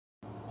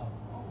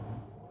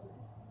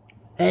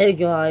Hey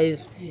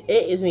guys,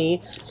 it is me,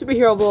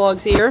 Superhero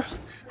Vlogs here.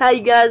 How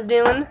you guys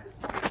doing?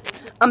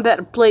 I'm about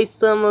to play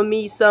some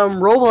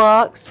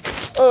Roblox.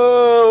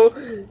 Oh,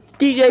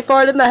 DJ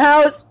fart in the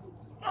house.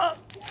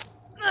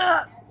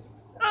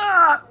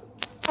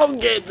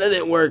 Okay, that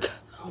didn't work.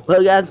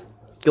 Well guys,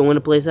 going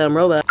to play some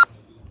Roblox.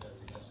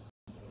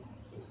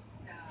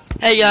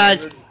 Hey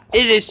guys,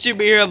 it is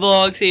Superhero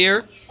Vlogs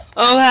here.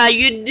 Oh, how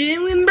you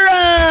doing,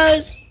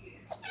 bros?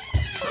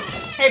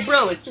 Hey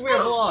bro, it's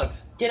Superhero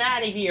Vlogs. Get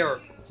out of here.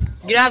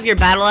 Get out of your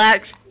battle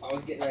axe. I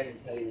was getting ready to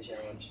tell you the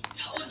challenge.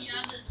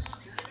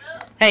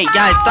 Hey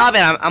guys, stop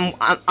it!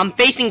 I'm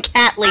facing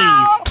cat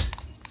ladies.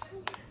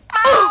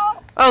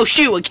 Oh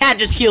shoot! A cat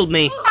just killed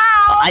me.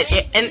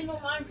 And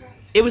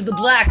it was the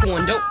black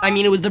one.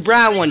 It was the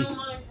brown one.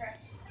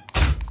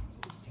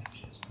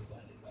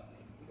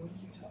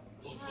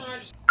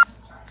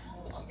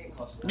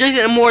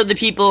 Just more of the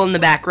people in the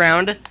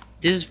background.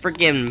 This is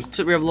freaking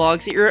Superhero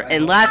Vlogs here.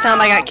 And last time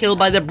I got killed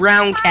by the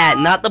brown cat,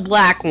 not the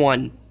black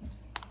one.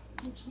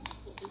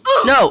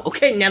 No,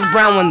 okay, now the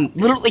brown one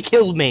literally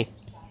killed me.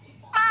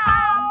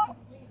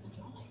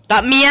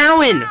 Stop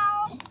meowing!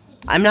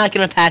 I'm not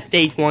gonna pass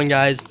stage 1,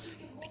 guys.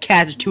 The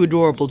cats are too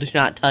adorable to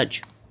not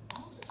touch.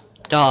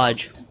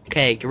 Dodge.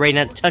 Okay, get ready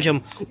not to touch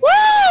them.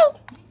 Woo!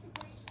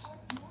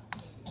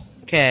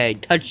 Okay,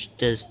 touch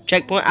this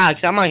checkpoint.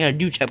 Cause I'm not gonna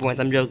do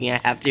checkpoints. I'm joking. I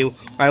have to,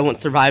 or I won't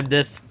survive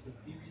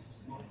this.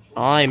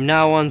 I'm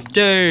now on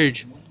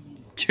stage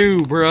 2,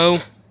 bro.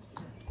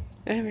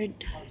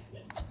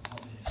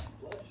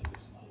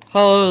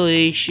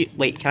 Holy shit.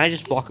 Wait, can I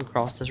just walk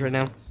across this right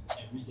now?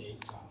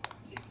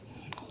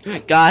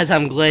 Guys,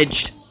 I'm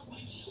glitched.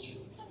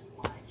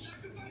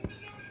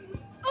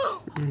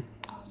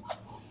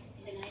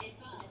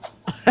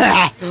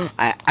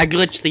 I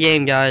glitched the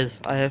game, guys.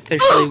 I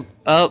officially...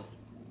 Oh.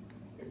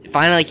 It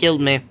finally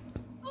killed me.